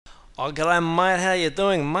Oh, g'day mate, how you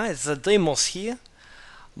doing mate? It's Demos here.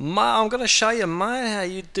 Mate, I'm going to show you mate how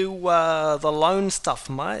you do the loan stuff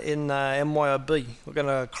mate in MYOB. We're going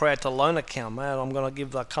to create a loan account mate. I'm going to give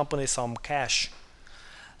the company some cash.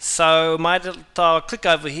 So mate, click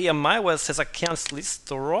over here mate where it says accounts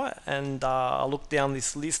list, alright, and I look down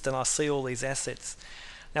this list and I see all these assets.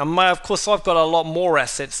 Now mate, of course I've got a lot more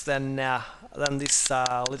assets than this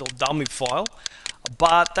little dummy file,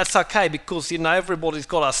 but that's okay because everybody's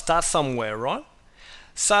got to start somewhere, right?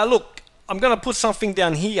 So look, I'm going to put something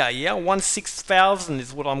down here, yeah, 16,000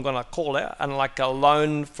 is what I'm going to call it, and like a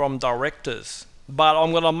loan from directors, but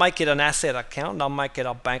I'm going to make it an asset account and I'll make it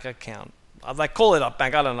a bank account. They call it a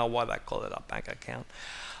bank, I don't know why they call it a bank account.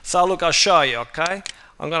 So look, I'll show you, okay?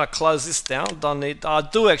 I'm going to close this down, I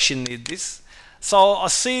do actually need this. So I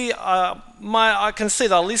see, I can see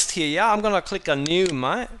the list here, yeah? I'm going to click a new,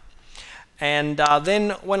 mate. And then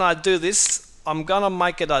when I do this, I'm going to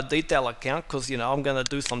make it a detail account because, I'm going to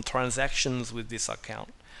do some transactions with this account.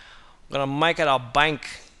 I'm going to make it a bank.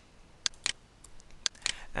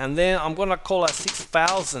 And then I'm going to call it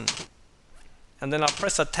 6,000. And then I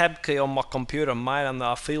press a tab key on my computer, mate, and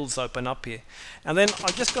the fields open up here. And then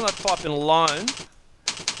I'm just going to type in loan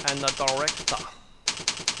and the director.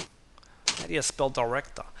 How do you spell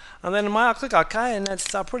director? And then mate, I click OK, and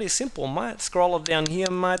it's pretty simple, mate. Scroll it down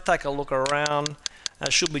here, mate. Take a look around. And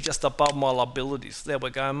it should be just above my liabilities. There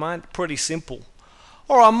we go, mate. Pretty simple.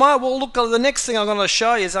 All right, mate. Well, look, the next thing I'm going to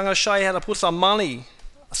show you is I'm going to show you how to put some money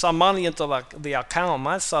into the account,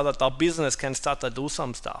 mate, so that the business can start to do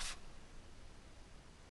some stuff.